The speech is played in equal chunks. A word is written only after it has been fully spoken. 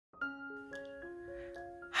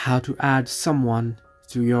how to add someone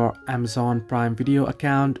to your Amazon Prime Video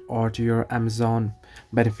account or to your Amazon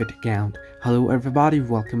Benefit account. Hello everybody,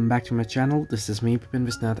 welcome back to my channel. This is me, Pipin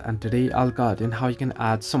Visnath, and today I'll guide in how you can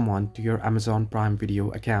add someone to your Amazon Prime Video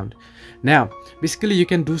account. Now basically you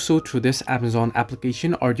can do so through this Amazon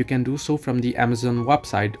application, or you can do so from the Amazon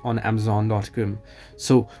website on amazon.com.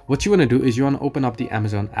 So what you want to do is you want to open up the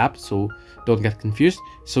Amazon app, so don't get confused.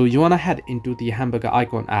 So you want to head into the hamburger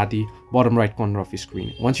icon at the bottom right corner of your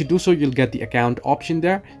screen. Once you do so, you'll get the account option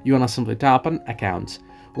there. You want to simply tap on accounts.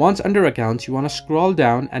 Once under accounts, you want to scroll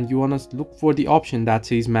down and you want to look for the option that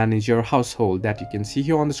says manage your household, that you can see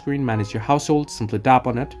here on the screen. Manage your household, simply tap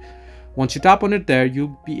on it. Once you tap on it there,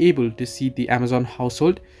 you'll be able to see the Amazon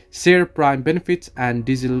household, share Prime benefits and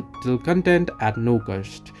digital content at no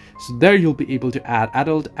cost. So there you'll be able to add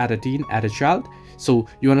adult, add a teen, add a child. So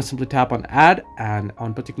you want to simply tap on add and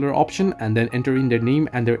on particular option, and then enter in their name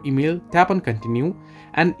and their email, tap on continue,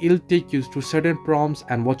 and it'll take you through certain prompts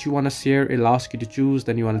and what you want to share. It'll ask you to choose,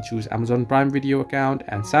 then you want to choose Amazon Prime Video account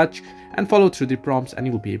and such, and follow through the prompts and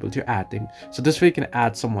you'll be able to add them. So this way you can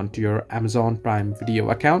add someone to your Amazon Prime Video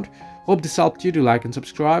account. Hope this helped you. Do like and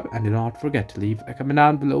subscribe, and do not forget to leave a comment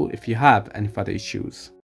down below if you have any further issues.